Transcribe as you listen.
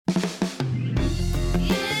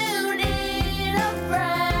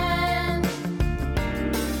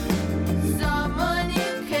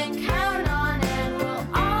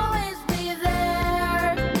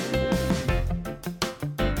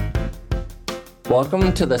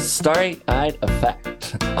Welcome to the Starry-Eyed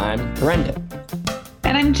Effect. I'm Brendan.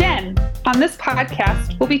 And I'm Jen. On this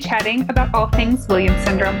podcast, we'll be chatting about all things Williams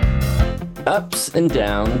syndrome. Ups and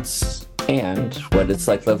downs, and what it's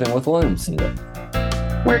like living with Williams syndrome.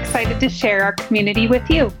 We're excited to share our community with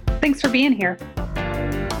you. Thanks for being here.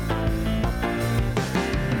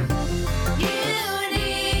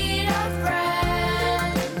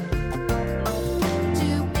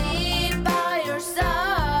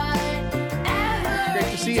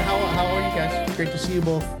 How are you guys? Great to see you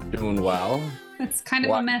both. Doing well. It's kind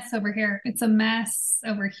of a mess over here. It's a mess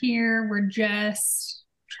over here. We're just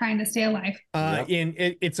trying to stay alive.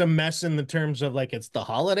 It's a mess in the terms of like it's the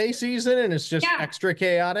holiday season and it's just extra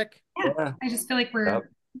chaotic. Yeah. I just feel like we're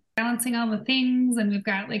balancing all the things, and we've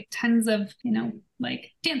got like tons of,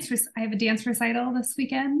 like dance. I have a dance recital this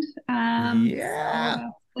weekend.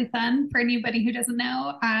 Really fun for anybody who doesn't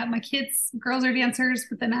know. My girls are dancers,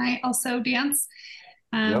 but then I also dance.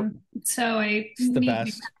 So I need to be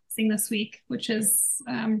practicing this week, which is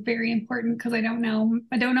very important because I don't know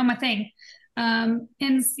my thing. And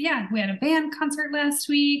yeah, we had a band concert last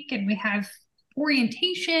week, and we have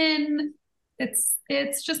orientation. It's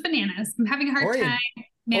just bananas. I'm having a hard time.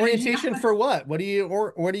 Orientation for what? What are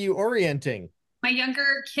you orienting? My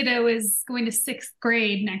younger kiddo is going to 6th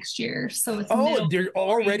grade next year, so it's they're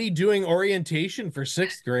already doing orientation for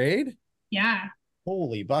 6th grade? Yeah.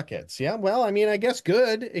 Holy buckets. Yeah. Well, I mean, I guess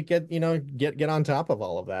good. It get on top of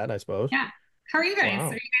all of that, I suppose. Yeah. How are you guys? Wow.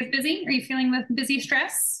 Are you guys busy? Are you feeling the busy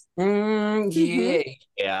stress? Yeah.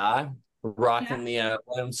 Rocking the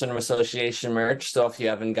Williams Syndrome Association merch. So if you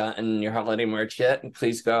haven't gotten your holiday merch yet,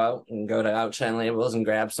 please go out to Outshine Labels and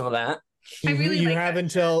grab some of that. I really you like have that.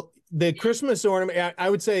 Until the Christmas ornament. I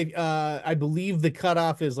would say I believe the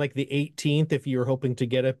cutoff is like the 18th if you're hoping to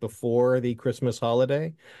get it before the Christmas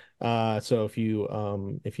holiday. So if you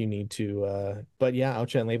need to, but yeah,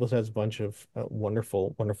 Outshine Labels has a bunch of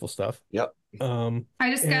wonderful stuff. Yep. I got a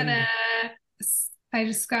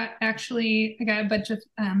bunch of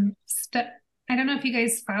stuff. I don't know if you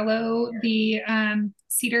guys follow the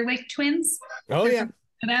Cedar Lake twins. Oh yeah.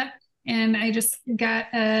 And I just got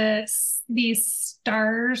these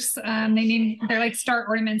stars. They're like star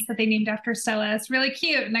ornaments that they named after Stella. It's really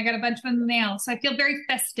cute, and I got a bunch of them in the mail, so I feel very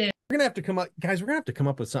festive. We're gonna have to come up, guys. We're gonna have to come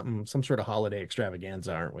up with some sort of holiday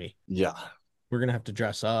extravaganza, aren't we? Yeah. We're gonna have to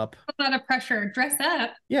dress up. A lot of pressure. Dress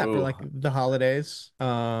up. Yeah, for like the holidays.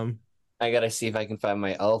 I gotta see if I can find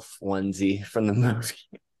my elf onesie from the movie.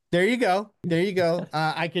 There you go.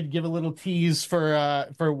 I could give a little tease for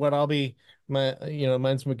what I'll be.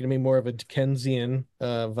 Mine's going to be more of a Dickensian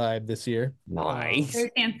vibe this year. Nice.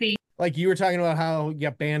 Very fancy. Like you were talking about how you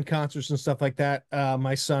got band concerts and stuff like that.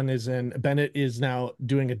 My son Bennett is now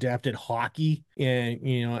doing adapted hockey,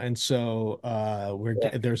 and so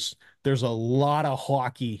there's a lot of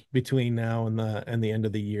hockey between now and the end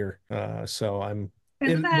of the year. So I'm.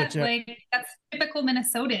 That's typical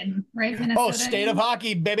Minnesotan, right? State of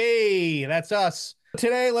hockey, baby. That's us.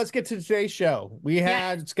 Today, let's get to today's show. We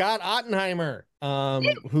had Scott Ottenheimer,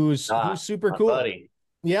 who's super cool. Buddy.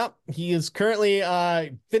 Yep, he is currently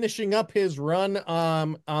finishing up his run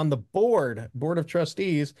on the board of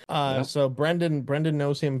trustees. So Brendan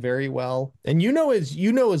knows him very well, and you know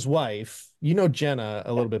his wife. You know Jenna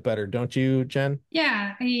a little bit better, don't you, Jen?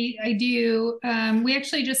 Yeah, I do. We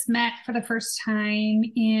actually just met for the first time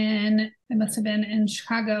it must have been in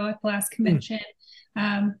Chicago at the last convention.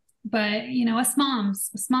 But us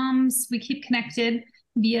moms, we keep connected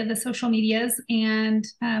via the social medias, and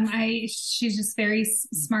she's just very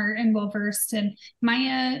smart and well versed. And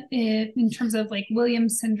Maya, in terms of like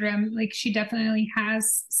Williams syndrome, like she definitely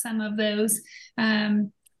has some of those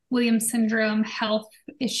Williams syndrome health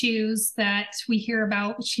issues that we hear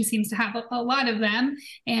about. She seems to have a lot of them.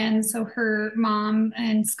 And so her mom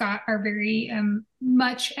and Scott are very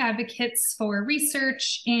much advocates for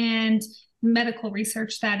research and medical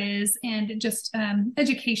research, that is, and just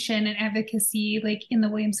education and advocacy like in the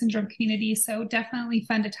Williams syndrome community. So definitely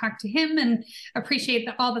fun to talk to him, and appreciate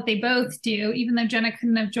all that they both do, even though Jenna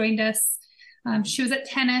couldn't have joined us. She was at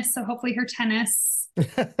tennis, so hopefully her tennis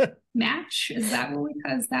match. Is that what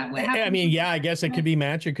happened? I mean, yeah, I guess it could be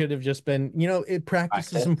match. It could have just been,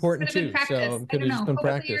 practice is important too. So it could have just been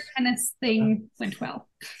practice. Your tennis thing went well.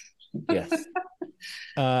 Yes.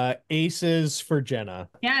 Aces for Jenna.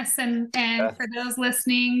 Yes, and for those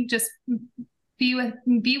listening, just be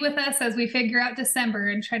with us as we figure out December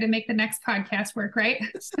and try to make the next podcast work, right?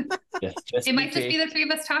 just It might just be the three of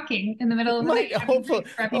us talking in the middle of the night. Hopefully.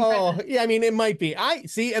 Oh, yeah. I mean, it might be. I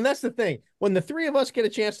see. And that's the thing. When the three of us get a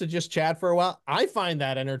chance to just chat for a while, I find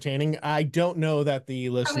that entertaining. I don't know that the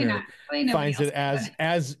listener finds it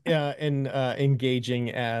as engaging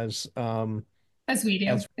as we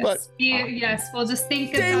do. Yes, we'll just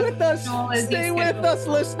think stay with us. Stay with us,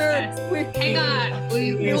 listener. Yes. Hang on.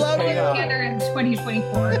 We love you together in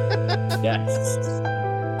 2024. Yes.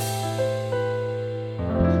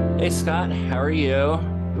 Hey Scott, how are you?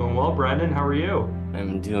 Doing well, Brendan. How are you?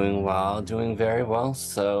 I'm doing well, doing very well.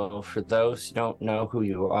 So for those who don't know who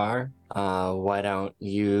you are, why don't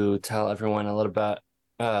you tell everyone a little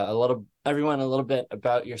bit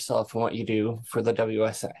about yourself and what you do for the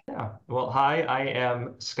WSA? Yeah. Well, hi, I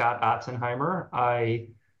am Scott Ottenheimer. I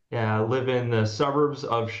live in the suburbs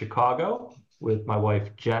of Chicago with my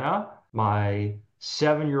wife, Jenna, my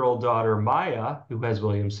 7-year-old daughter, Maya, who has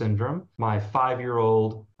Williams syndrome, my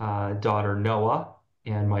 5-year-old daughter, Noah,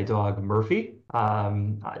 and my dog, Murphy.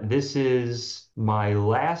 This is my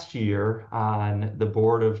last year on the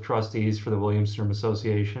Board of Trustees for the Williams Syndrome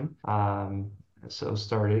Association. So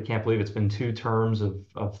started, can't believe it's been 2 terms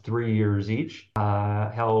of 3 years each.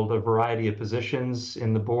 Held a variety of positions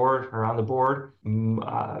in the board or on the board.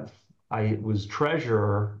 I was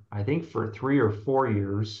treasurer, I think, for 3 or 4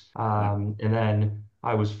 years. And then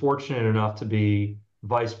I was fortunate enough to be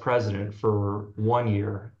vice president for 1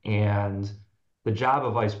 year. And the job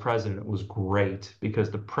of vice president was great because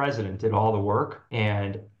the president did all the work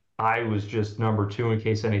and I was just number 2 in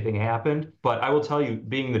case anything happened. But I will tell you,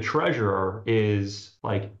 being the treasurer is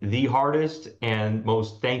like the hardest and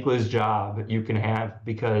most thankless job you can have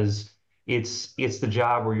because it's the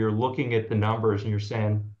job where you're looking at the numbers and you're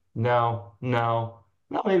saying, no,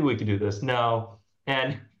 maybe we could do this. No.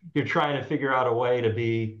 And you're trying to figure out a way to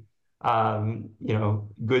be,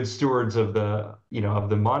 good stewards of the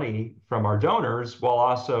money from our donors while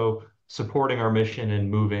also supporting our mission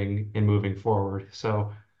and moving forward.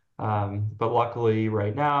 So, but luckily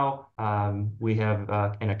right now, we have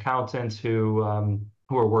an accountant who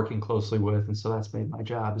are working closely with, and so that's made my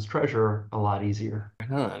job as treasurer a lot easier.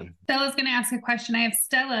 Stella's going to ask a question. I have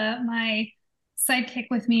Stella, my sidekick,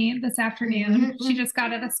 with me this afternoon. She just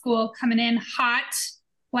got out of school, coming in hot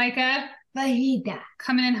like a fajita.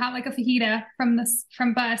 From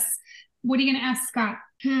bus. What are you going to ask Scott?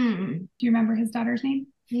 Do you remember his daughter's name?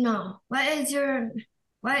 No. What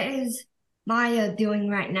is Maya doing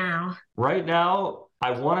right now? Right now, I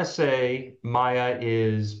want to say Maya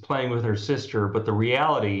is playing with her sister, but the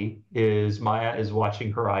reality is Maya is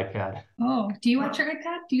watching her iPad. Oh, do you watch your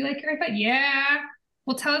iPad? Do you like your iPad? Yeah.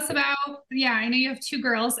 Well, tell us about, I know you have 2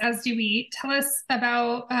 girls, as do we. Tell us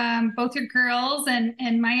about both your girls and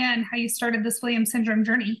Maya and how you started this Williams syndrome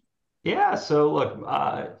journey. Yeah, so look, when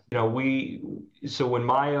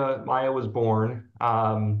Maya was born,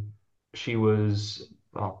 she was,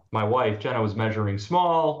 my wife, Jenna, was measuring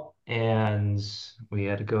small, and we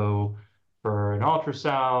had to go for an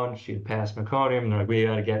ultrasound. She had passed meconium, and we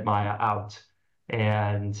got to get Maya out.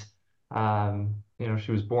 And,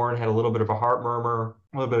 she was born, had a little bit of a heart murmur,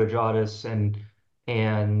 a little bit of jaundice, and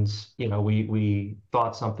we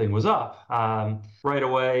thought something was up. Right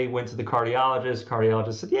away, went to the cardiologist.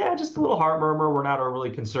 Cardiologist said, yeah, just a little heart murmur. We're not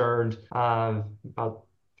overly concerned. About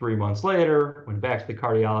 3 months later, went back to the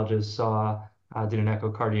cardiologist, did an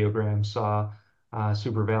echocardiogram, saw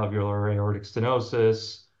supravalvular aortic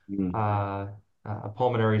stenosis,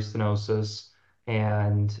 pulmonary stenosis,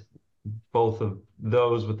 and both of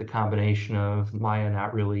those with the combination of Maya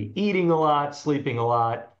not really eating a lot, sleeping a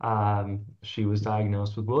lot, she was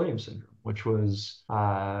diagnosed with Williams syndrome, which was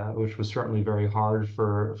certainly very hard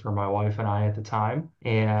for my wife and I at the time.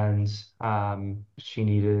 And Maya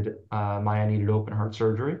needed open heart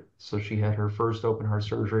surgery. So she had her first open heart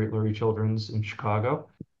surgery at Lurie Children's in Chicago.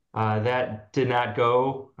 That did not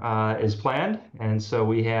go as planned. And so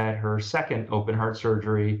we had her second open heart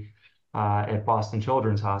surgery at Boston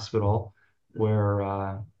Children's Hospital,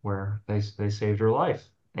 where they saved her life.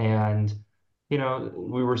 And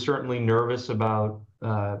we were certainly nervous about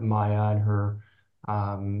Maya and her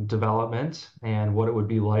development and what it would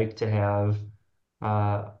be like to have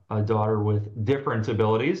a daughter with different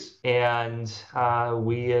abilities. And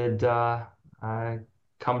we had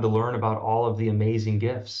come to learn about all of the amazing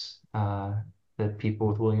gifts that people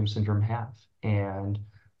with Williams syndrome have, and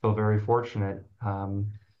feel very fortunate.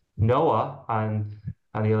 Noah, on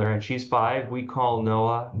the other hand, she's 5. We call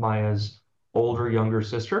Noah Maya's younger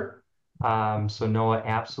sister. So Noah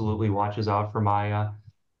absolutely watches out for Maya.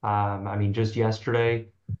 Just yesterday,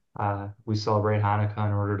 we celebrate Hanukkah.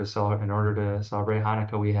 In order to celebrate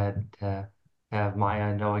Hanukkah, we had to have Maya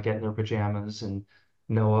and Noah get in their pajamas and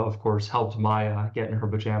Noah, of course, helped Maya get in her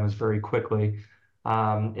pajamas very quickly.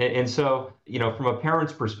 And so, from a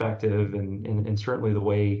parent's perspective, and certainly the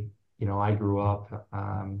way, I grew up,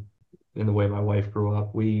 and the way my wife grew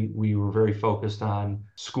up, we were very focused on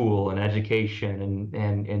school and education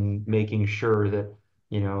and making sure that,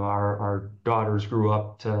 our daughters grew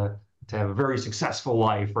up to have a very successful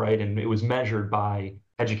life, right? And it was measured by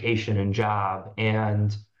education and job.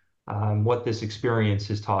 And what this experience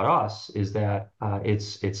has taught us is that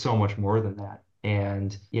it's so much more than that.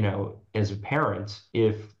 And, as a parent,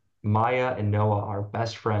 if Maya and Noah are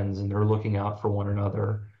best friends and they're looking out for one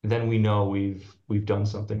another, then we know we've done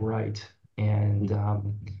something right. And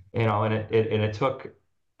and it took,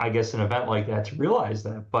 I guess, an event like that to realize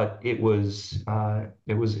that, but it was and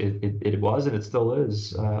it still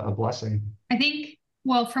is a blessing. I think,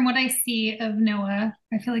 well, from what I see of Noah,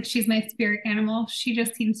 I feel like she's my spirit animal. She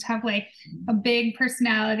just seems to have like a big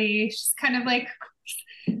personality. She's kind of like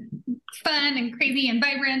fun and crazy and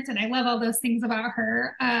vibrant, and I love all those things about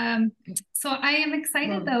her. So I am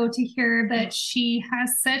excited though to hear that she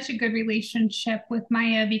has such a good relationship with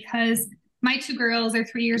Maya, because my two girls are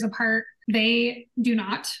 3 years apart. They do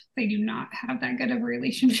not have that good of a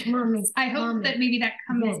relationship. I hope that maybe that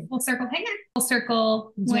comes full circle. Hang on, full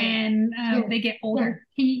circle when they get older.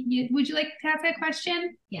 Would you like to ask a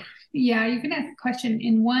question? Yeah, you can ask a question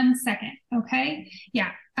in 1 second. Okay.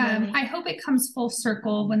 Yeah. I hope it comes full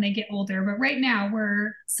circle when they get older, but right now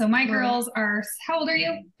my girls are, how old are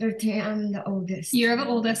you? 13. I'm the oldest. You're the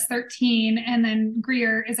oldest, 13. And then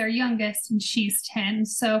Greer is our youngest and she's 10.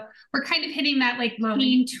 So we're kind of hitting that like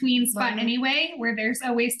tween spot anyway, where there's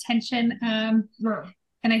always tension.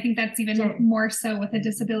 And I think that's even more so with a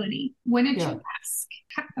disability. When did you ask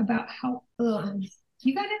about how?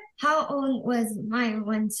 You got it? How old was Maya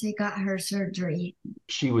when she got her surgery?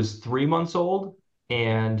 She was 3 months old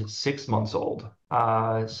and 6 months old.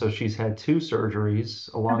 So she's had 2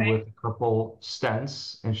 surgeries along with a couple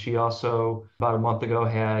stents. And she also, about a month ago,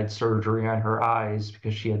 had surgery on her eyes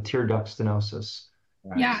because she had tear duct stenosis.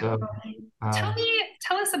 Yeah. So,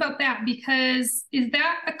 tell us about that, because is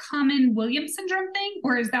that a common Williams syndrome thing,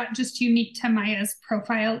 or is that just unique to Maya's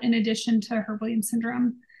profile in addition to her Williams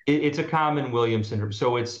syndrome? It's a common Williams syndrome.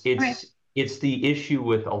 So it's the issue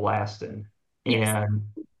with elastin. Yes.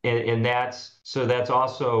 And that's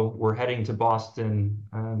also, we're heading to Boston.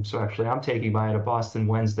 So actually I'm taking Maya to Boston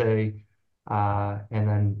Wednesday. And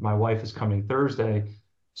then my wife is coming Thursday.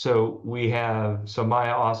 So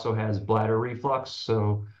Maya also has bladder reflux.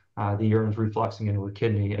 So the urine's refluxing into her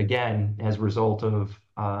kidney, again, as a result of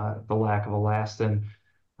the lack of elastin.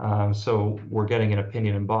 So we're getting an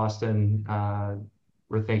opinion in Boston.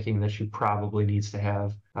 We're thinking that she probably needs to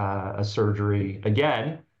have a surgery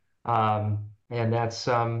again. And that's,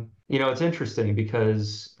 it's interesting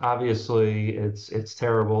because obviously it's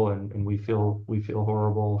terrible and we feel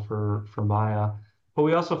horrible for Maya, but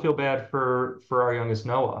we also feel bad for our youngest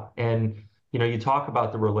Noah. And, you talk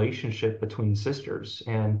about the relationship between sisters,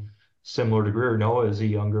 and similar to Greer, Noah is a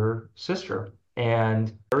younger sister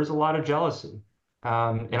and there's a lot of jealousy.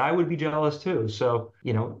 And I would be jealous too. So,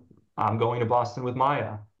 I'm going to Boston with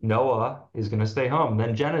Maya. Noah is going to stay home.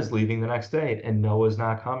 Then Jenna's leaving the next day and Noah's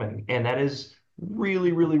not coming. And that is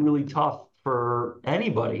really, really, really tough for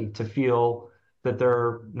anybody to feel that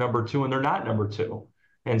they're number 2 and they're not number 2.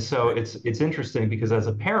 And so it's interesting because as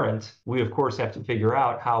a parent, we of course have to figure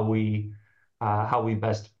out how we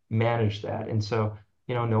best manage that. And so,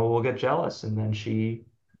 Noah will get jealous and then she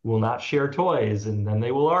will not share toys and then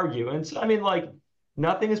they will argue. And so,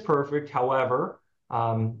 nothing is perfect. However,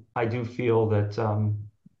 I do feel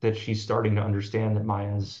that she's starting to understand that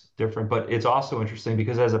Maya's different. But it's also interesting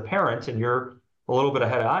because as a parent, and you're a little bit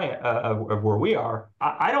ahead of where we are,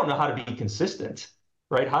 I don't know how to be consistent,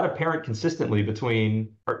 right? How to parent consistently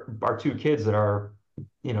between our 2 kids that are,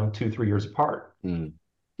 2-3 years apart.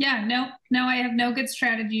 Yeah, no, I have no good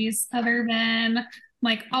strategies other than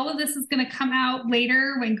like all of this is going to come out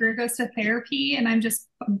later when Greer goes to therapy, and I'm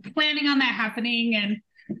planning on that happening, and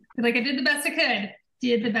like I did the best I could.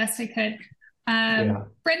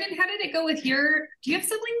 Brendan, how did it go with do you have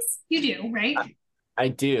siblings? You do, right? I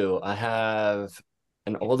do. I have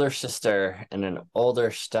an older sister and an older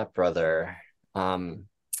stepbrother.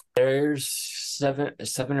 There's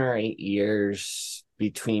seven or 8 years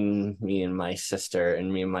between me and my sister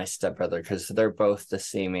and me and my stepbrother because they're both the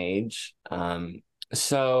same age.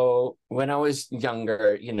 So when I was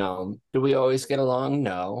younger, do we always get along?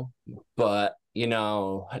 No. But,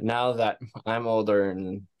 now that I'm older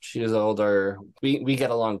and she's older, we get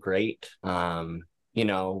along great. We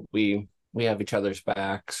have each other's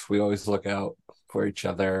backs. We always look out for each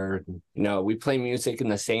other. We play music in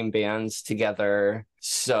the same bands together.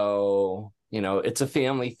 So, it's a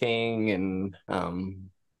family thing, and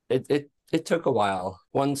it took a while.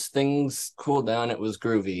 Once things cooled down, it was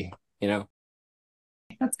groovy,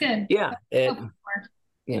 That's good. Yeah,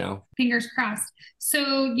 Fingers crossed.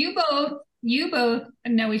 So you both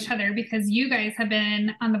know each other because you guys have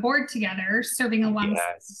been on the board together, serving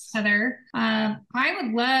alongside each other. I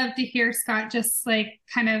would love to hear, Scott, just like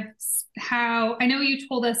kind of how, I know you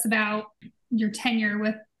told us about your tenure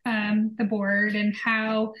with the board and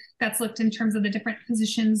how that's looked in terms of the different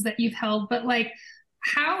positions that you've held, but like,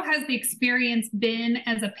 how has the experience been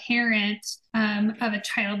as a parent of a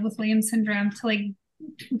child with Williams syndrome to like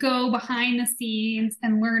go behind the scenes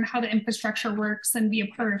and learn how the infrastructure works and be a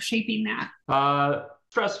part of shaping that?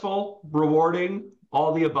 Stressful, rewarding,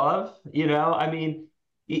 all the above. I mean,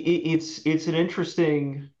 it's an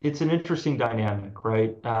interesting dynamic,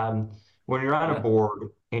 right? When you're on a board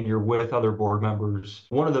and you're with other board members,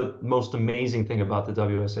 one of the most amazing thing about the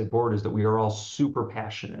WSA board is that we are all super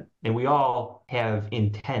passionate and we all have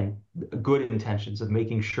good intentions of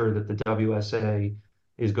making sure that the WSA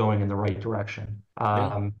is going in the right direction.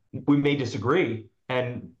 We may disagree,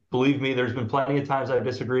 and believe me, there's been plenty of times I've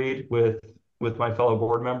disagreed with my fellow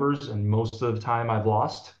board members, and most of the time I've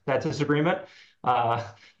lost that disagreement.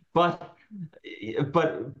 But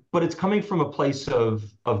it's coming from a place of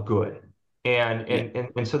good. And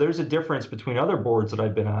so there's a difference between other boards that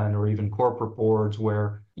I've been on, or even corporate boards,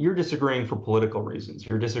 where you're disagreeing for political reasons.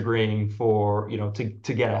 You're disagreeing for,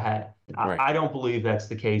 to get ahead. Right. I don't believe that's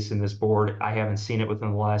the case in this board. I haven't seen it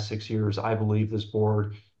within the last 6 years. I believe this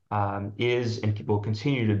board is and will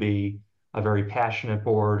continue to be a very passionate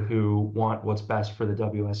board who want what's best for the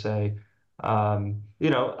WSA.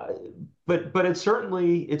 But it's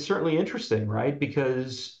certainly interesting, right?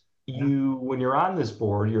 Because when you're on this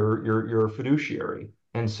board, you're a fiduciary.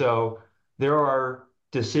 And so there are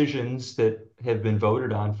decisions that have been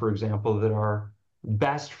voted on, for example, that are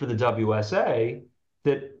best for the WSA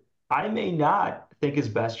that I may not think is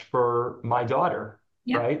best for my daughter,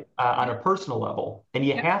 right? On a personal level. And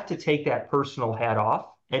you have to take that personal hat off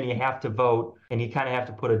and you have to vote and you kind of have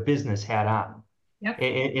to put a business hat on. Yep.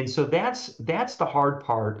 And so that's the hard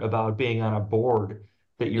part about being on a board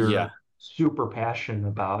that you're super passionate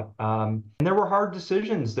about. And there were hard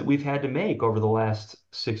decisions that we've had to make over the last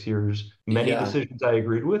 6 years. Many decisions I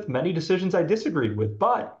agreed with, many decisions I disagreed with,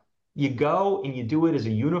 but you go and you do it as a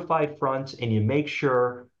unified front and you make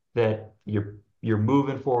sure that you're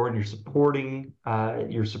moving forward, you're supporting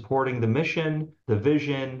the mission, the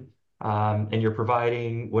vision, and you're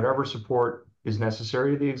providing whatever support is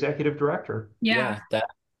necessary to the executive director. That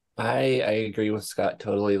I agree with Scott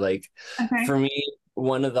totally. Like, for me,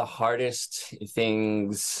 one of the hardest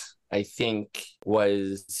things I think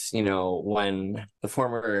was, when the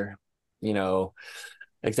former,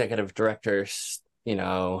 executive director,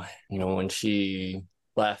 when she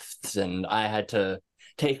left and I had to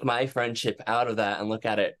take my friendship out of that and look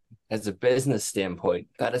at it as a business standpoint.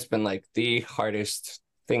 That has been like the hardest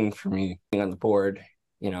thing for me being on the board,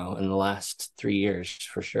 in the last 3 years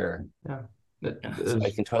for sure. So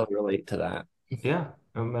I can totally relate to that. It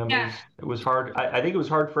was hard. I think it was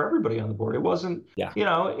hard for everybody on the board. It wasn't,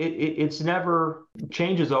 it's never,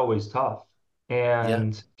 change is always tough.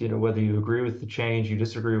 And, whether you agree with the change, you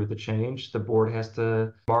disagree with the change, the board has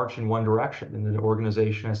to march in one direction and the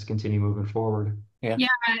organization has to continue moving forward.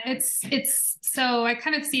 It's so I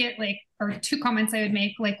kind of see it like, or two comments I would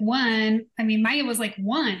make. Like one, I mean, Maya was like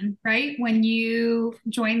one, right? When you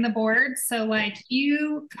joined the board. So like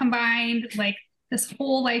you combined like this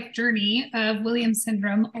whole life journey of Williams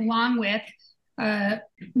syndrome along with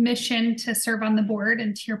mission to serve on the board.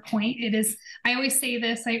 And to your point, it is, I always say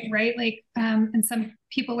this, and some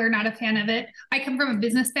people are not a fan of it. I come from a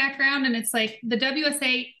business background and it's like the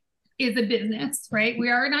WSA is a business, right? We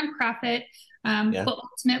are a nonprofit, but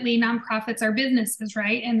ultimately nonprofits are businesses,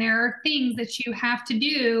 right? And there are things that you have to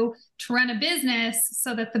do to run a business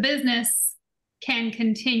so that the business can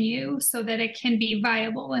continue, so that it can be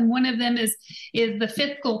viable. And one of them is the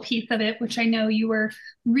fiscal piece of it, which I know you were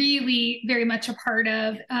really very much a part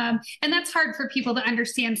of. And that's hard for people to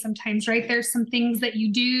understand sometimes, right? There's some things that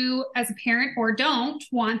you do as a parent or don't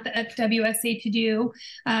want the WSA to do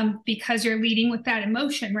because you're leading with that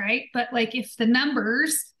emotion, right? But like if the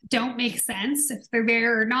numbers don't make sense, if they're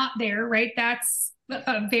there or not there, right? That's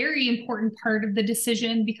a very important part of the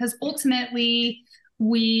decision, because ultimately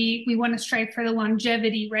we want to strive for the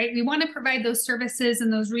longevity, right? We want to provide those services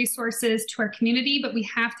and those resources to our community, but we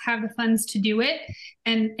have to have the funds to do it.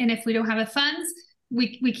 And if we don't have the funds,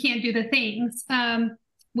 we can't do the things,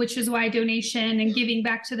 which is why donation and giving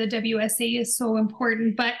back to the WSA is so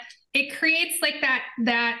important. But it creates like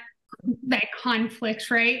that that conflict,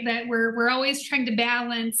 right? That we're always trying to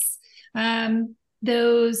balance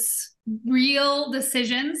those real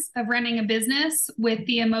decisions of running a business with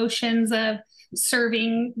the emotions of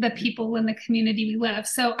serving the people in the community we live.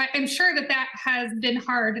 So I'm sure that has been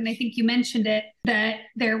hard. And I think you mentioned it, that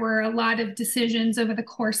there were a lot of decisions over the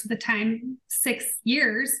course of the time. 6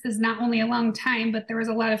 years is not only a long time, but there was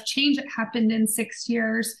a lot of change that happened in 6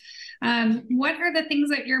 years. What are the things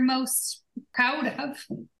that you're most proud of?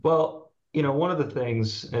 Well, one of the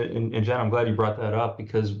things, and Jen, I'm glad you brought that up,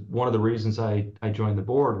 because one of the reasons I joined the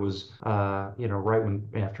board was, right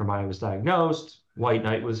after Maya was diagnosed,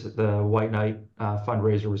 the White Knight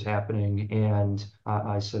fundraiser was happening, and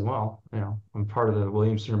I said, well, I'm part of the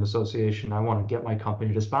Williams-Sonoma Association. I want to get my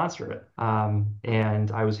company to sponsor it.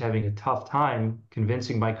 And I was having a tough time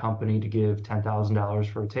convincing my company to give $10,000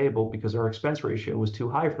 for a table because our expense ratio was too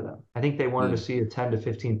high for them. I think they wanted to see a 10 to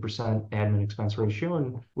 15% admin expense ratio,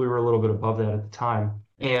 and we were a little bit above that at the time.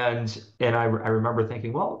 And I remember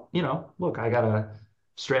thinking, well, look, I got a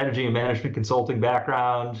strategy and management consulting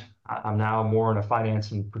background. I'm now more in a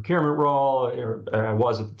finance and procurement role, or I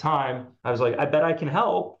was at the time. I was like, I bet I can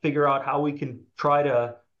help figure out how we can try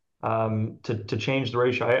to change the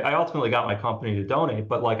ratio. I ultimately got my company to donate,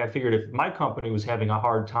 but I figured if my company was having a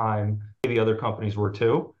hard time, maybe other companies were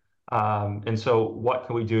too. And so what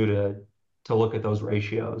can we do to look at those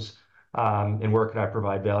ratios, and where can I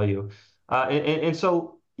provide value? And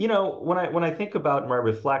so, when I think about and I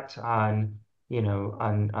reflect on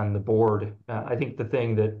on the board, I think the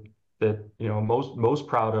thing that most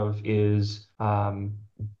proud of is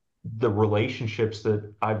the relationships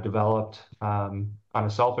that I've developed on a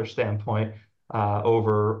selfish standpoint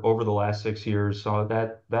over the last 6 years. So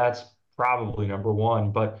that's probably number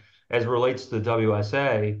one. But as it relates to the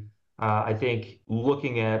WSA, I think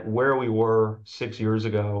looking at where we were 6 years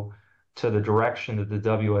ago to the direction that the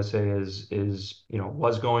WSA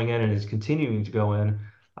was going in and is continuing to go in,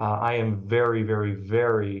 I am very, very,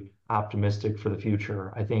 very optimistic for the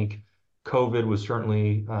future. I think COVID was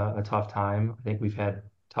certainly a tough time. I think we've had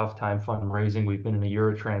tough time fundraising. We've been in a year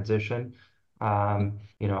of transition.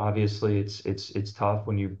 Obviously it's tough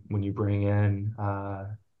when you bring in a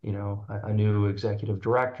new executive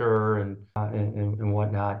director and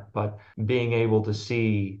whatnot. But being able to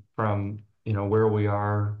see from where we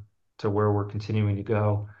are to where we're continuing to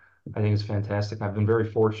go, I think it's fantastic. I've been very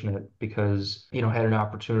fortunate because had an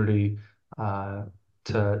opportunity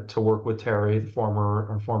to work with Terry, the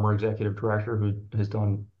former executive director, who has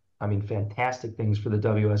done, fantastic things for the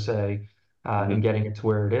WSA and getting it to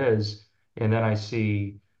where it is. And then I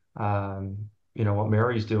see, what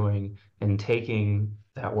Mary's doing and taking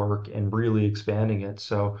that work and really expanding it.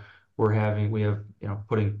 So we have,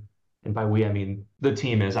 putting, and by we, I mean the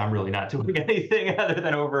team is, I'm really not doing anything other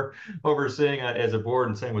than overseeing it as a board,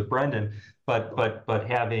 and same with Brendan, but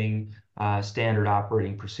having standard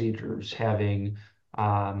operating procedures, having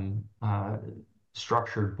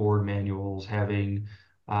structured board manuals, having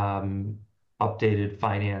updated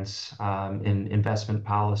finance and investment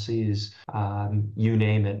policies, you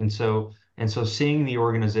name it. And so seeing the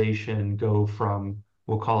organization go from,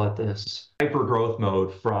 we'll call it this hyper growth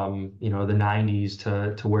mode, from the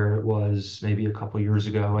 90s to where it was maybe a couple of years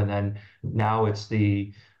ago, and then now it's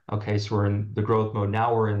okay, so we're in the growth mode.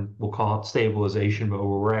 Now we're in, we'll call it stabilization mode,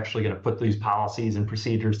 where we're actually going to put these policies and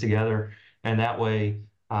procedures together. And that way,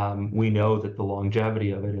 we know that the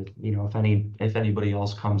longevity of it, if anybody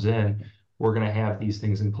else comes in, we're going to have these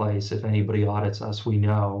things in place. If anybody audits us, we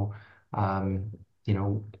know,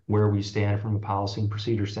 where we stand from a policy and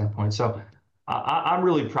procedure standpoint. So I'm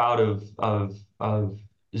really proud of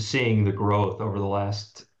seeing the growth over the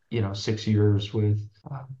last, 6 years with,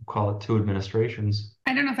 call it 2 administrations.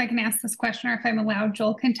 I don't know if I can ask this question or if I'm allowed.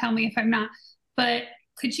 Joel can tell me if I'm not, but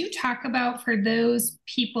could you talk about, for those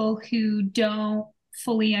people who don't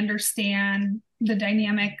fully understand the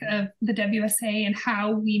dynamic of the WSA and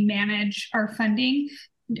how we manage our funding,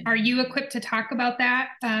 are you equipped to talk about that?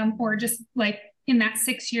 Or just in that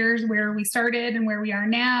 6 years where we started and where we are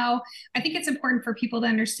now? I think it's important for people to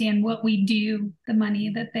understand what we do, the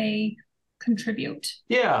money that they contribute.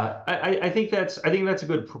 Yeah, I think that's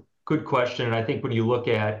a good question. And I think when you look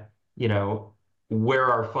at,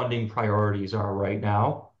 where our funding priorities are right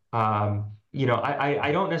now,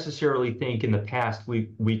 I don't necessarily think in the past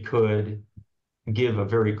we could give a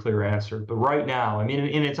very clear answer. But right now, and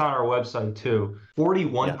it's on our website too,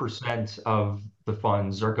 41% of the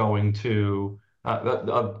funds are going to,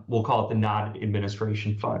 we'll call it the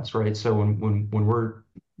non-administration funds, right? So when we're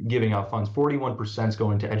giving out funds, 41% is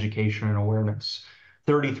going to education and awareness,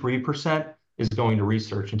 33% is going to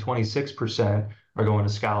research, and 26% are going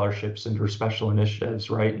to scholarships and or special initiatives,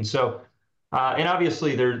 right? And so, and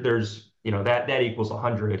obviously there's, that equals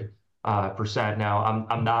 100%. Now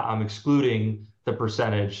I'm excluding the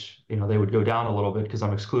percentage, they would go down a little bit because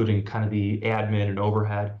I'm excluding kind of the admin and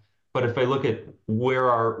overhead. But if I look at where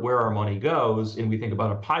our money goes and we think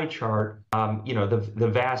about a pie chart, the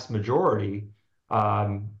vast majority,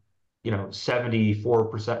 74%,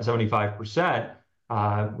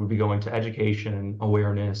 75% would be going to education,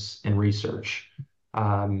 awareness, and research.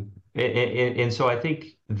 And so I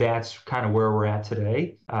think that's kind of where we're at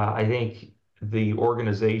today. I think the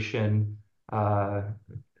organization,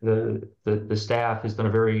 the staff has done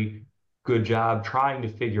a very good job trying to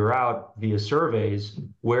figure out via surveys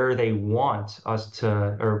where they want us to,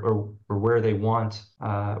 or where they want,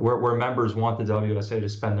 where members want the WSA to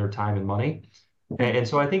spend their time and money. And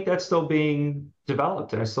so I think that's still being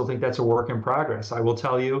developed, and I still think that's a work in progress. I will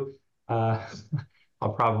tell you,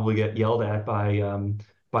 I'll probably get yelled at by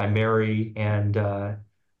Mary and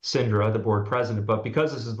Sindra, the board president, but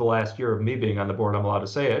because this is the last year of me being on the board, I'm allowed to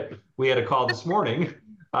say it. We had a call this morning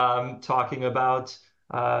talking about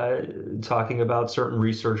certain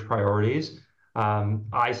research priorities.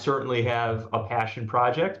 I certainly have a passion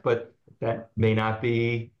project, but that may not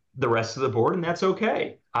be the rest of the board, and that's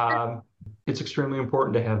okay. It's extremely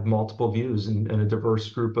important to have multiple views and a diverse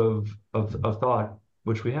group of thought,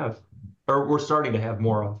 which we have, or we're starting to have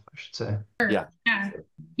more of, I should say.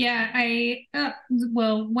 Yeah.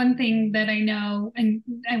 Well, one thing that I know, and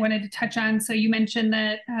I wanted to touch on, so you mentioned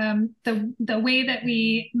that the way that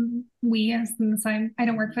we as I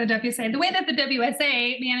don't work for the WSA, the way that the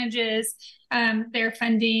WSA manages their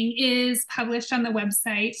funding is published on the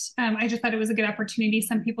website. I just thought it was a good opportunity.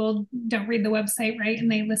 Some people don't read the website, right?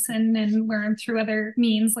 And they listen and learn through other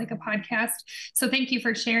means like a podcast. So thank you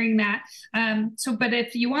for sharing that. But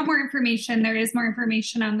if you want more information, there is more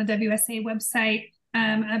information on the WSA website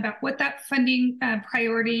about what that funding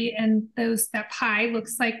priority and that pie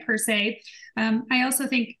looks like per se. I also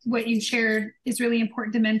think what you shared is really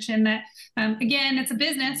important to mention that, again, it's a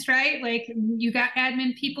business, right? Like you got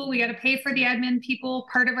admin people, we got to pay for the admin people.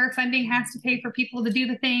 Part of our funding has to pay for people to do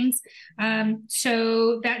the things.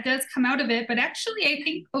 So that does come out of it. But actually, I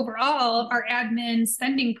think overall, our admin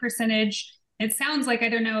spending percentage, it sounds like, I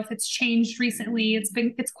don't know if it's changed recently,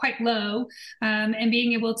 it's quite low, and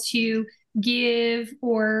being able to give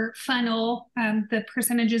or funnel the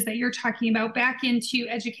percentages that you're talking about back into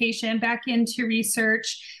education, back into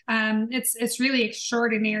research. It's really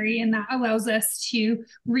extraordinary, and that allows us to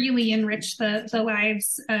really enrich the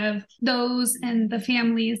lives of those and the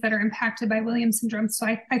families that are impacted by Williams syndrome. So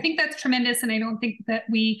I think that's tremendous, and I don't think that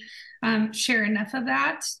we share enough of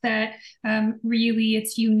that really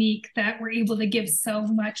it's unique that we're able to give so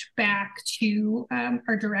much back to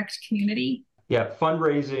our direct community. Yeah,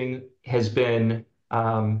 fundraising has been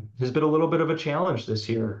a little bit of a challenge this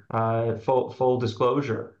year, full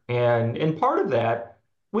disclosure. And part of that,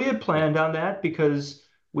 we had planned on that because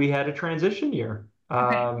we had a transition year.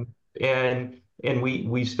 Okay. And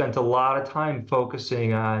we spent a lot of time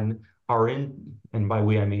focusing on and by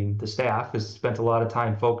we, I mean the staff has spent a lot of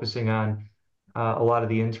time focusing on a lot of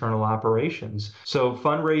the internal operations. So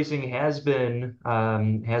fundraising has been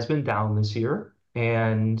down this year.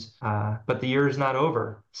 And but the year is not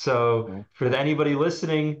over. So for anybody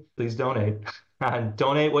listening, please donate.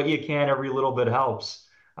 Donate what you can. Every little bit helps.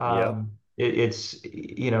 It's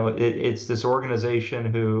this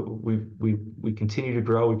organization who we continue to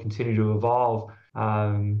grow, we continue to evolve.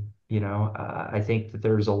 I think that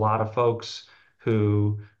there's a lot of folks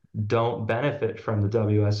who don't benefit from the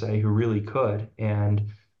WSA who really could. And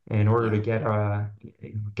in order to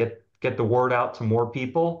get the word out to more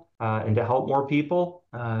people and to help more people,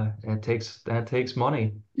 that takes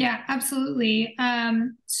money. Yeah, absolutely.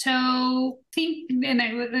 So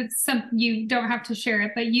it's something you don't have to share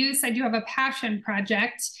it, but you said you have a passion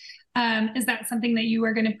project. Is that something that you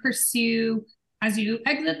are going to pursue as you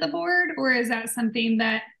exit the board, or is that something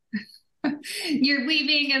that you're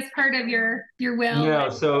leaving as part of your will? No,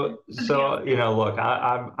 so look,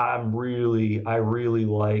 I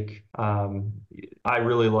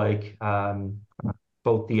really like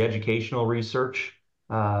both the educational research,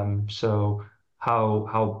 so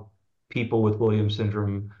how people with Williams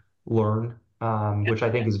syndrome learn, which I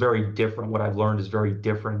think is very different. What I've learned is very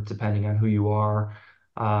different depending on who you are.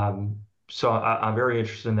 So I'm very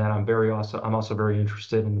interested in that. I'm also very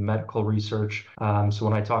interested in the medical research. So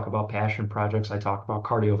when I talk about passion projects, I talk about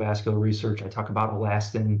cardiovascular research. I talk about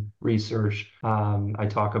elastin research. I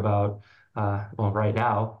talk about right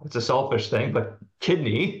now it's a selfish thing, but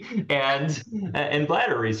kidney and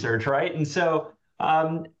bladder research, right? And so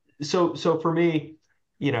for me,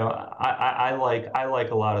 I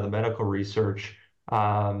like a lot of the medical research.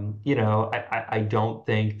 I don't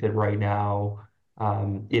think that right now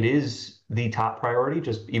it is the top priority,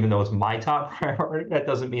 just even though it's my top priority, that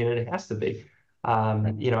doesn't mean it has to be.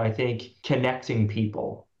 I think connecting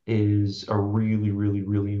people is a really, really,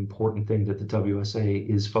 really important thing that the WSA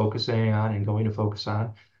is focusing on and going to focus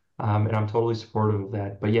on. And I'm totally supportive of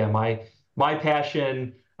that. But yeah, my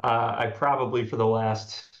passion, I probably for the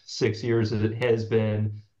last 6 years, it has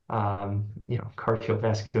been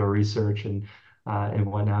cardiovascular research and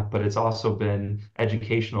whatnot, but it's also been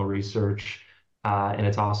educational research, and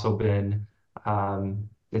it's also been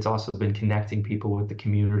connecting people with the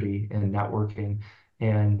community and networking,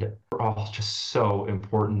 and we're all just so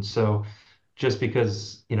important. So just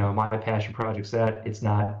because my passion project's that, it's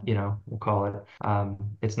not, we'll call it,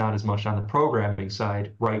 it's not as much on the programming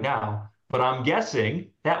side right now, but I'm guessing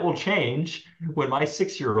that will change when my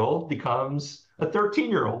 6-year-old becomes a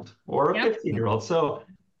 13-year-old or a 15-year-old. So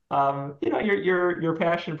your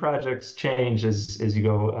passion projects change as you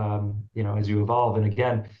go, as you evolve. And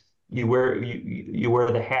again, you wear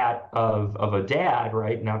the hat of a dad,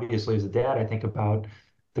 right? And obviously, as a dad, I think about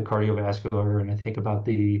the cardiovascular and I think about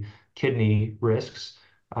the kidney risks.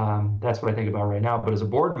 That's what I think about right now. But as a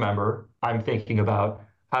board member, I'm thinking about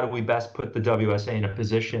how do we best put the WSA in a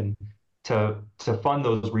position to fund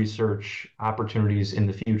those research opportunities in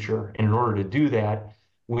the future. And in order to do that,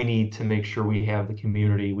 we need to make sure we have the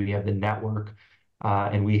community, we have the network,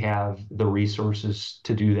 and we have the resources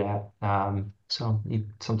to do that. So you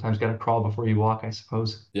sometimes got to crawl before you walk, I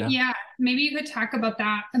suppose. Yeah. Maybe you could talk about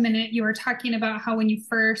that a minute. You were talking about how when you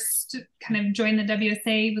first kind of joined the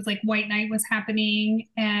WSA, it was like White Night was happening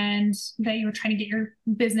and that you were trying to get your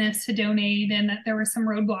business to donate and that there were some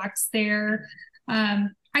roadblocks there.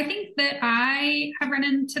 I think that I have run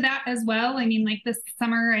into that as well. I mean, like this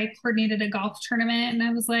summer I coordinated a golf tournament and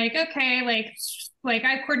I was like, okay, like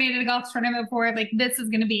I coordinated a golf tournament before, like this is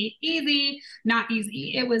going to be easy, not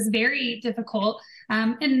easy. It was very difficult.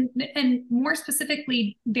 And more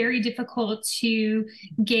specifically, very difficult to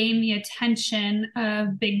gain the attention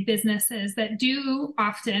of big businesses that do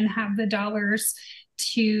often have the dollars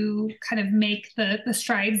to kind of make the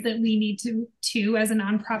strides that we need to as a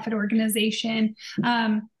nonprofit organization.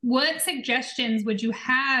 What suggestions would you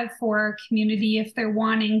have for our community if they're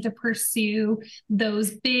wanting to pursue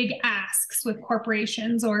those big asks with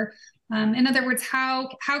corporations? Or in other words, how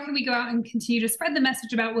can we go out and continue to spread the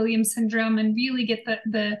message about Williams syndrome and really get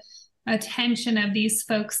the attention of these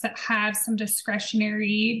folks that have some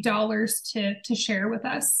discretionary dollars to share with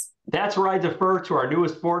us? That's where I defer to our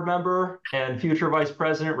newest board member and future vice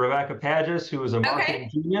president, Rebecca Pagis, who is a marketing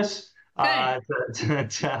genius,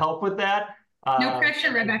 to help with that. No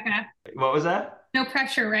pressure, Rebecca. What was that? No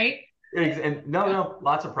pressure, right? And no,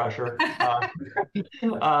 lots of pressure.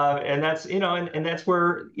 And that's, and that's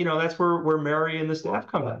where Mary and the staff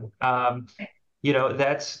come in.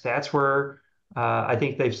 That's where I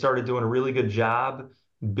think they've started doing a really good job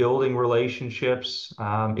building relationships,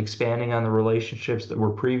 expanding on the relationships that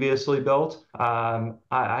were previously built.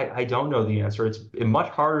 I don't know the answer. It's much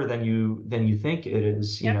harder than you think it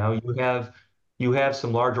is. Yep. You have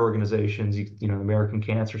some large organizations, the American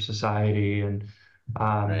Cancer Society and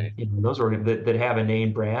those that have a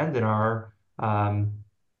name brand and are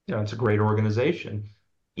it's a great organization.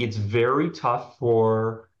 It's very tough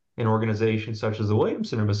for an organization such as the Williams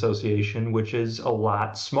Syndrome Association, which is a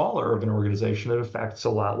lot smaller of an organization that affects a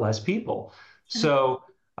lot less people. So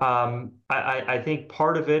I think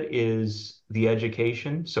part of it is the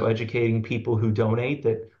education. So educating people who donate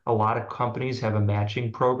that a lot of companies have a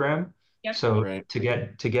matching program. Yep. So to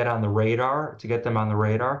get on the radar, to get them on the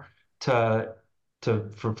radar,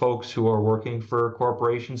 for folks who are working for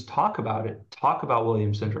corporations, talk about it. Talk about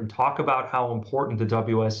Williams syndrome. Talk about how important the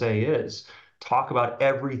WSA is. Talk about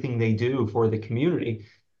everything they do for the community.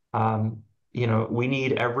 We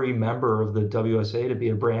need every member of the WSA to be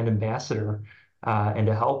a brand ambassador and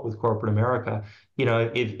to help with corporate America.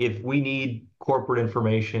 If we need corporate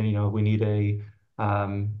information, we need a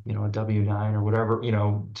W-9 or whatever,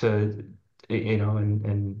 to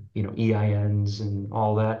EINs and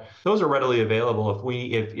all that. Those are readily available.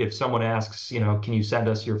 If someone asks, can you send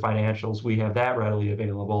us your financials? We have that readily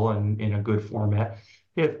available and in a good format.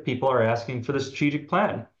 If people are asking for the strategic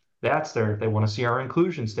plan, that's there. If they want to see our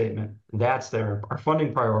inclusion statement, that's there. Our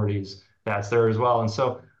funding priorities, that's there as well. And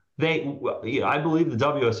so I believe the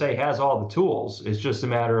WSA has all the tools. It's just a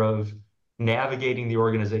matter of navigating the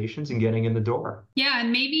organizations and getting in the door. Yeah,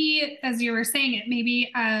 and maybe as you were saying it,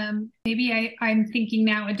 maybe I'm thinking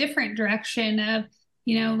now a different direction of,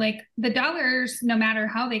 like the dollars, no matter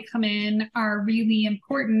how they come in, are really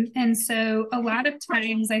important. And so a lot of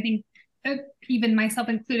times, I think, even myself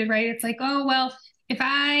included, right? It's like, oh, well, if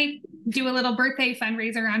I do a little birthday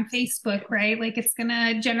fundraiser on Facebook, right? Like it's going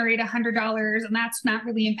to generate $100 and that's not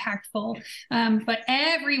really impactful. But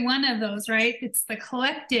every one of those, right? It's the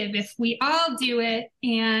collective. If we all do it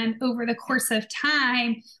and over the course of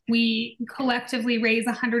time, we collectively raise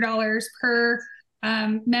 $100 per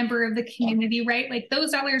member of the community, right? Like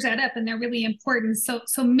those dollars add up and they're really important.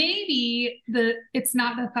 So maybe it's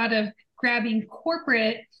not the thought of grabbing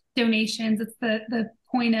corporate donations. It's the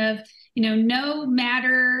point of, no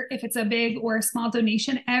matter if it's a big or a small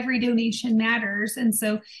donation, every donation matters. And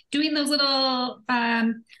so doing those little,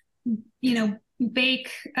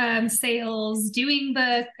 bake sales,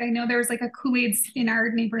 I know there was like a Kool-Aid in our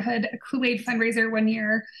neighborhood, a Kool-Aid fundraiser one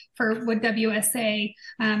year for WSA,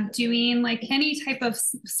 doing like any type of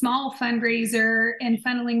small fundraiser and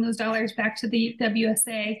funneling those dollars back to the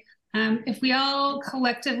WSA. If we all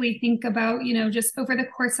collectively think about, just over the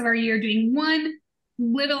course of our year doing one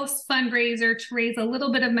little fundraiser to raise a little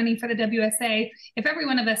bit of money for the WSA, if every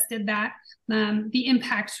one of us did that, the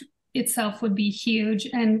impact itself would be huge,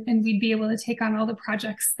 and we'd be able to take on all the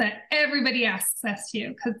projects that everybody asks us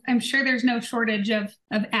to, because I'm sure there's no shortage of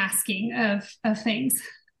asking of things.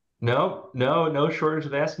 No shortage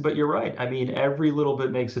of asking, but you're right. I mean, every little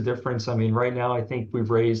bit makes a difference. I mean, right now, I think we've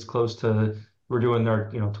raised we're doing our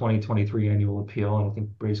 2023 annual appeal, and I think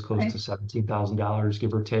raised close to $17,000,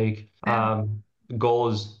 give or take. The goal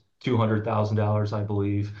is $200,000, I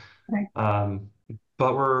believe. Right.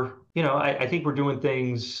 But I think we're doing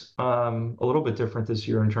things a little bit different this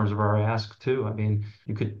year in terms of our ask too. I mean,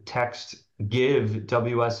 you could give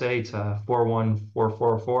WSA to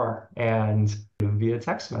 41444 and via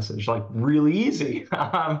text message, like really easy.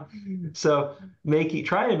 So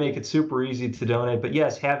trying to make it super easy to donate. But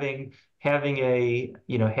yes, having events.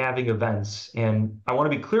 And I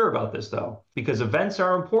want to be clear about this though, because events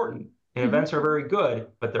are important. And events are very good,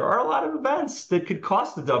 but there are a lot of events that could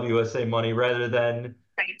cost the WSA money rather than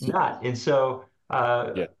not. And so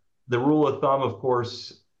the rule of thumb, of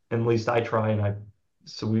course, at least I try,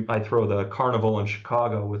 I throw the carnival in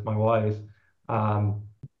Chicago with my wife.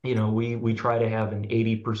 We try to have an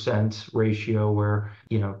 80% ratio where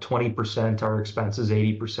 20% are expenses,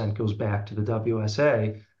 80% goes back to the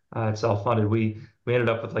WSA. It's self-funded. We ended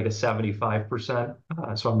up with like a 75%.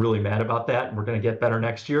 So I'm really mad about that, and we're going to get better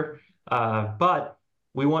next year. But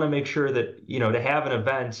we want to make sure that, to have an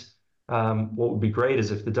event, what would be great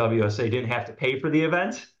is if the WSA didn't have to pay for the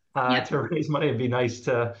event to raise money. It'd be nice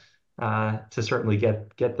to certainly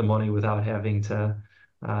get the money without having to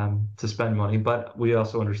spend money. But we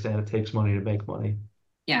also understand it takes money to make money.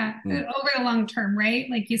 Yeah, over the long term, right?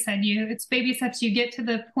 Like you said, it's baby steps. You get to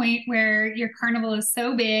the point where your carnival is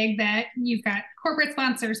so big that you've got corporate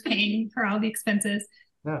sponsors paying for all the expenses.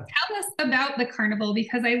 Yeah. Tell us about the carnival,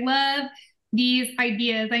 because I love these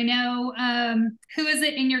ideas. I know, who is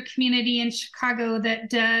it in your community in Chicago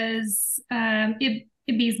that does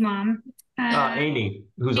Ibby's mom? Amy,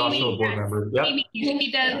 who's also a board member. Yep. Amy,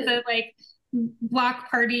 she does the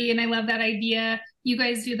block party, and I love that idea. You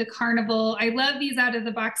guys do the carnival. I love these out of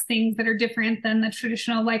the box things that are different than the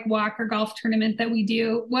traditional walk or golf tournament that we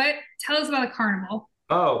do. Tell us about the carnival.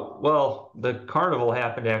 Oh, well, the carnival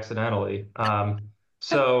happened accidentally.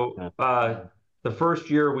 So the first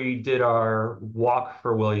year we did our walk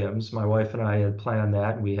for Williams, my wife and I had planned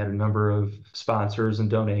that, and we had a number of sponsors and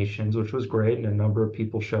donations, which was great, and a number of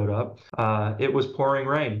people showed up. It was pouring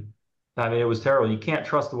rain. I mean, it was terrible. You can't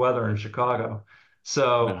trust the weather in Chicago.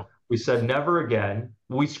 So we said never again.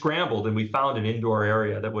 We scrambled and we found an indoor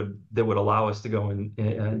area that would allow us to go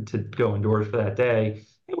indoors for that day.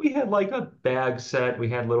 And we had like a bag set. We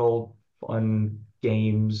had little fun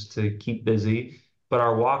games to keep busy. But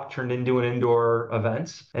our walk turned into an indoor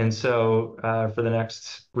event. And so for the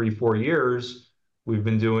next 3-4 years, we've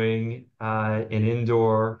been doing an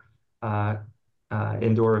indoor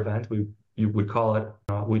event. You would call it,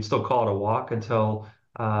 we'd still call it a walk until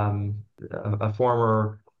a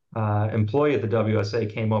former employee at the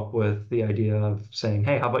WSA came up with the idea of saying,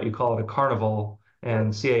 hey, how about you call it a carnival,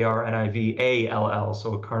 and CARNIVALL,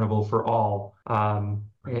 so a carnival for all.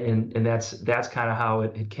 And that's kind of how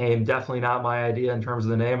it came. Definitely not my idea in terms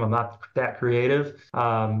of the name. I'm not that creative.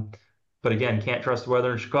 But again, can't trust the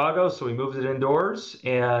weather in Chicago, so we moved it indoors,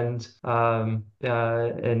 and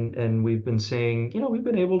we've been seeing, we've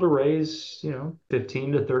been able to raise, $15,000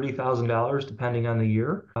 to $30,000 depending on the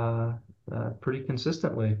year, pretty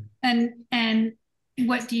consistently. And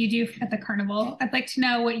what do you do at the carnival? I'd like to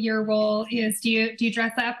know what your role is. Do you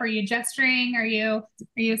dress up? Are you gesturing? Are you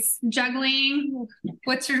juggling?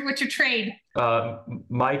 What's your trade?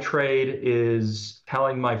 My trade is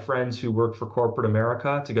telling my friends who work for corporate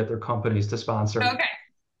America to get their companies to sponsor.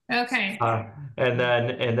 Okay. And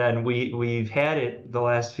then we've had it the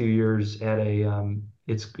last few years at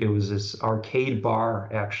it was this arcade bar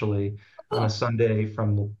actually on a Sunday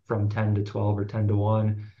from 10 to 12 or 10 to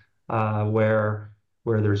 1, where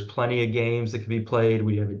there's plenty of games that can be played.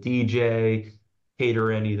 We have a DJ,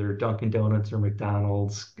 cater in either Dunkin' Donuts or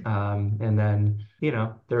McDonald's, and then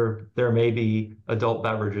there may be adult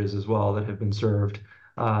beverages as well that have been served.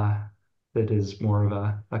 That is more of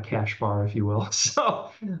a cash bar, if you will.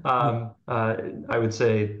 So I would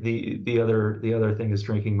say the other thing is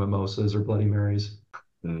drinking mimosas or Bloody Marys.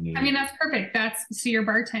 I mean, that's perfect. So you're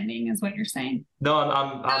bartending is what you're saying. No,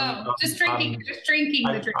 I'm just drinking the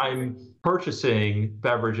drink. I'm purchasing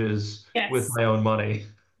beverages with my own money.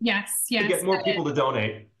 Yes. To get more people to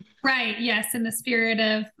donate. Right. Yes, in the spirit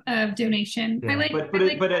of donation. Yeah.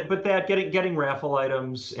 But that getting raffle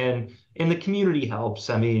items and the community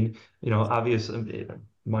helps. I mean, obviously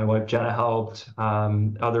my wife Jenna helped.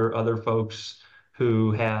 Other folks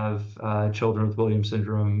who have children with Williams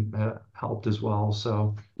syndrome helped as well.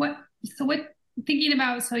 So thinking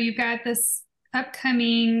about, so you've got this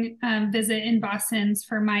upcoming visit in Boston's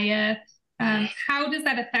for Maya. How does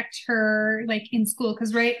that affect her, like in school?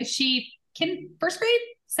 Because is she first grade?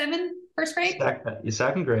 First grade? Second grade.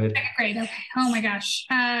 Second grade. Okay. Oh my gosh.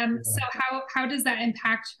 So how does that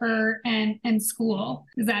impact her and school?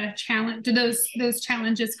 Is that a challenge? Do those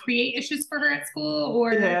challenges create issues for her at school,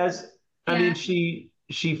 or? It has. I mean,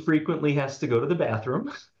 she frequently has to go to the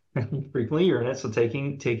bathroom, frequently urinate, so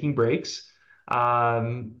taking breaks.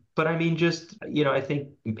 But I mean, just, I think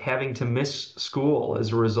having to miss school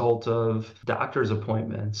as a result of doctor's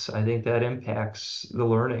appointments, I think that impacts the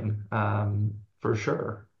learning, for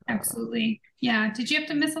sure. Absolutely. Yeah. Did you have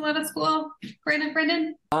to miss a lot of school,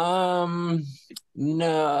 Brendan?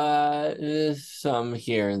 No, some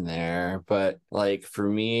here and there, but like for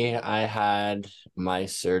me, I had my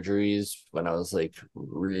surgeries when I was like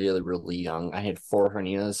really, really young. I had 4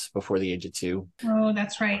 hernias before the age of 2. Oh,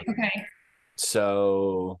 that's right. Okay.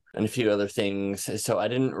 So, and a few other things. So I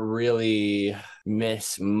didn't really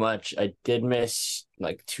miss much. I did miss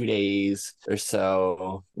like 2 days or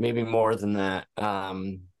so, maybe more than that.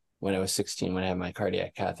 When I was 16, when I had my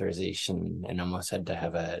cardiac catheterization and almost had to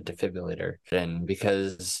have a defibrillator in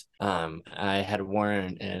because I had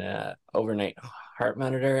worn an overnight heart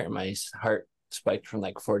monitor and my heart spiked from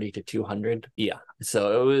like 40 to 200. Yeah.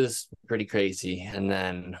 So it was pretty crazy. And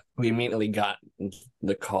then we immediately got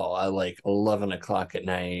the call at like 11 o'clock at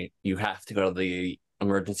night. You have to go to the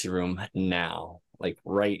emergency room now, like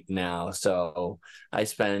right now. So I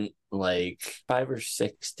spent like 5 or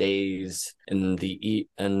 6 days in the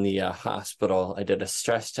hospital. I did a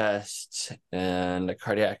stress test and a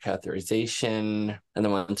cardiac catheterization and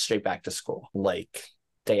then went straight back to school like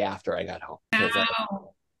day after I got home.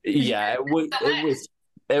 Wow. Yeah, it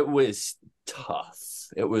was tough.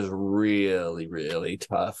 It was really, really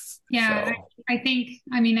tough. Yeah, so. I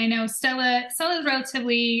know Stella's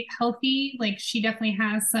relatively healthy. Like she definitely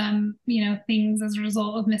has some, things as a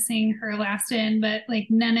result of missing her elastin, but like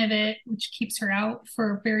none of it, which keeps her out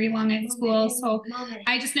for very long at school. So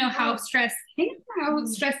I just know how stressed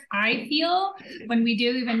I feel when we do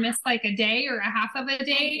even miss like a day or a half of a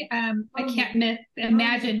day. I can't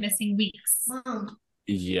imagine missing weeks.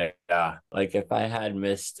 Yeah, like if I had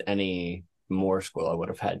missed any more school, I would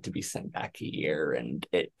have had to be sent back a year, and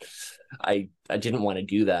I didn't want to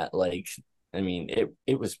do that. Like, I mean,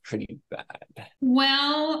 it was pretty bad.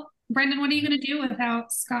 Well, Brendan, what are you going to do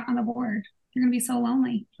without Scott on the board? You're going to be so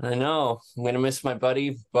lonely. I know. I'm going to miss my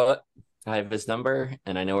buddy, but I have his number,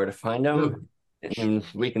 and I know where to find him, and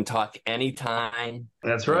we can talk anytime.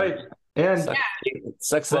 That's right. And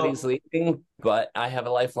sucks that he's leaving, but I have a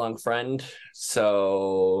lifelong friend,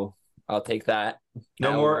 so I'll take that.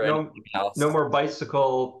 No more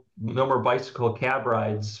bicycle cab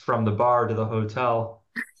rides from the bar to the hotel.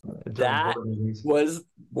 That was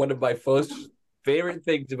one of my most favorite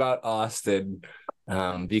things about Austin,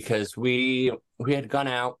 because we had gone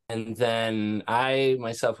out and then I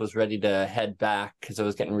myself was ready to head back because I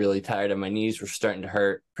was getting really tired and my knees were starting to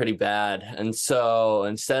hurt pretty bad. And so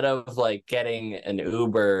instead of like getting an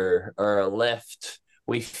Uber or a Lyft,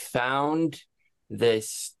 we found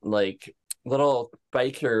this like little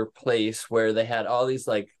biker place where they had all these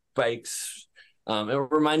like bikes.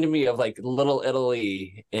 It reminded me of like Little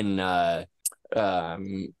Italy in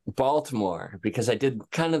Baltimore because I did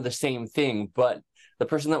kind of the same thing, but the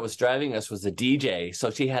person that was driving us was a DJ. So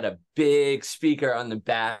she had a big speaker on the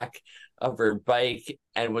back of her bike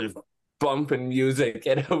and was bumping music,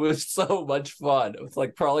 and it was so much fun. It was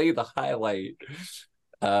like probably the highlight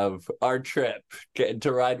of our trip, getting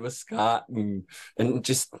to ride with Scott and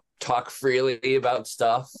just talk freely about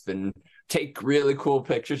stuff and take really cool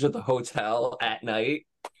pictures of the hotel at night,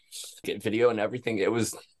 get video and everything. It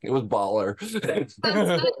was baller.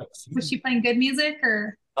 Was she playing good music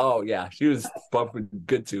or? Oh yeah, she was bumping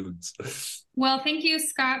good tunes. Well, thank you,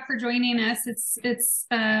 Scott, for joining us. It's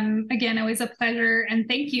again always a pleasure, and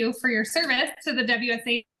thank you for your service to the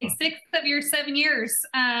WSA. 6 of your 7 years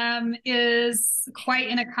is quite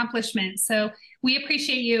an accomplishment. So we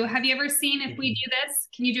appreciate you. Have you ever seen If We Do This?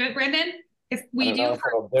 Can you do it, Brendan? If we do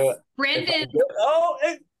it, Brendan.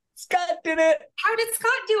 Scott did it. How did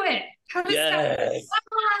Scott do it? How did Scott do it?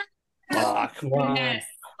 Oh, come on. Yes.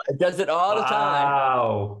 It does it all the time.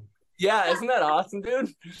 Wow. Yeah, isn't that awesome, dude?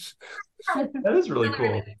 That is really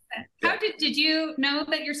cool. How did you know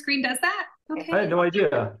that your screen does that? Okay. I had no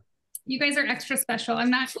idea. You guys are extra special. It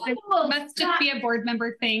must just be a board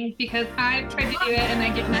member thing, because I've tried to do it and I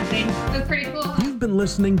get nothing. That's pretty cool. You've been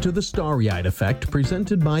listening to The Starry-Eyed Effect,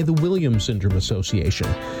 presented by the Williams Syndrome Association.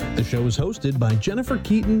 The show is hosted by Jennifer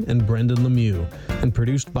Keaton and Brendan Lemieux, and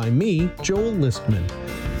produced by me, Joel Listman.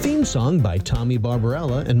 Theme song by Tommy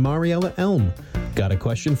Barbarella and Mariella Elm. Got a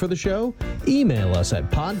question for the show? Email us at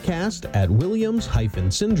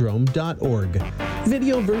podcast@williams-syndrome.org.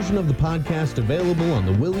 Video version of the podcast available on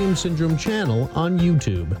the Williams Syndrome channel on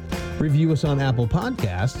YouTube. Review us on Apple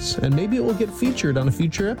Podcasts, and maybe it will get featured on a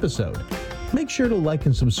future episode. Make sure to like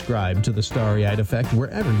and subscribe to The Starry-Eyed Effect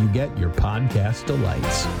wherever you get your podcast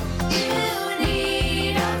delights.